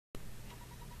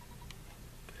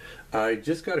I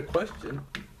just got a question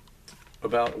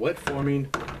about wet forming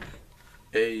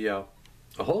a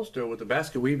holster with a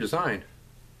Basketweave design.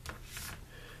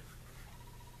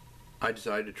 I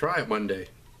decided to try it one day.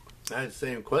 I had the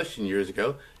same question years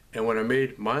ago, and when I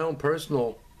made my own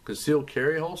personal concealed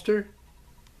carry holster,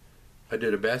 I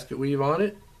did a Basketweave on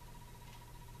it,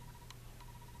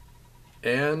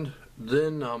 and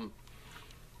then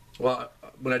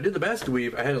when I did the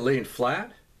Basketweave, I had it laying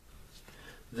flat.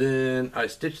 Then I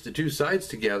stitched the two sides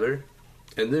together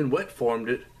and then wet formed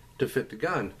it to fit the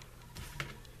gun.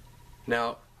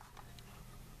 Now,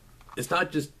 it's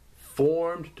not just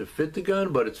formed to fit the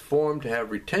gun, but it's formed to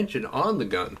have retention on the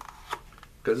gun,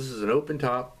 because this is an open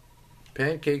top,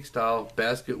 pancake style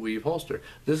Basketweave holster.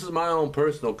 This is my own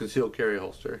personal concealed carry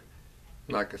holster,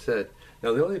 like I said.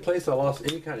 Now, the only place I lost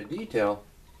any kind of detail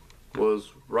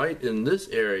was right in this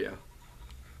area.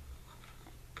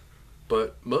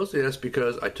 But mostly that's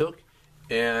because I took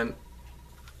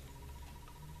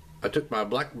my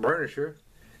black burnisher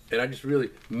and I just really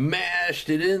mashed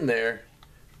it in there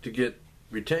to get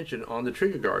retention on the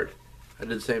trigger guard. I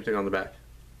did the same thing on the back.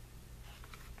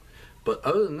 But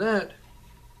other than that,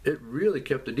 it really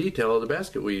kept the detail of the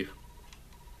Basketweave.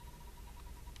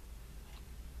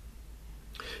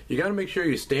 You got to make sure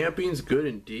your stamping's good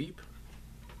and deep.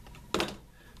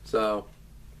 So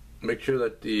make sure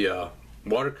that the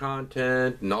water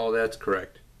content and all that's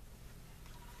correct.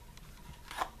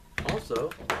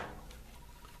 Also,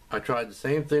 I tried the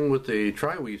same thing with the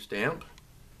tri-weave stamp,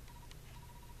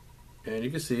 and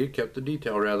you can see it kept the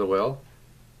detail rather well.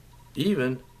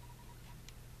 Even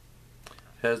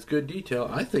has good detail.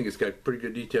 I think it's got pretty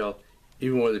good detail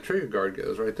even where the trigger guard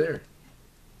goes right there.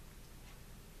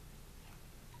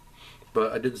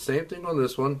 But I did the same thing on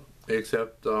this one,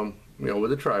 except with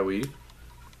the tri-weave.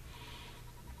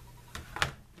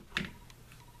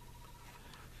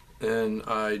 And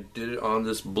I did it on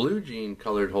this blue jean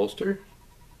colored holster,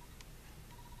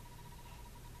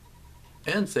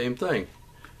 and same thing.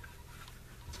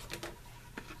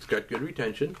 It's got good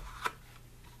retention,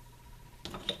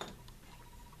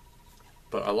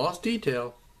 but I lost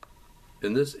detail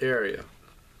in this area.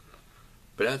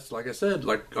 But that's, like I said,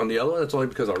 like on the other one, that's only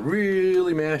because I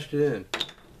really mashed it in.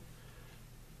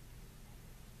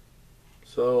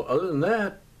 So other than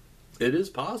that, it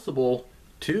is possible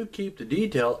to keep the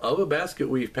detail of a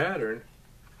Basketweave pattern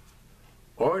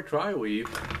or a tri-weave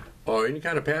or any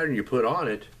kind of pattern you put on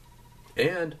it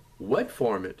and wet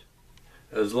form it,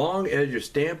 as long as your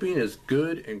stamping is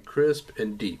good and crisp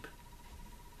and deep.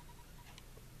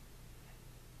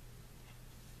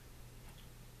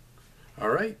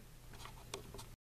 Alright.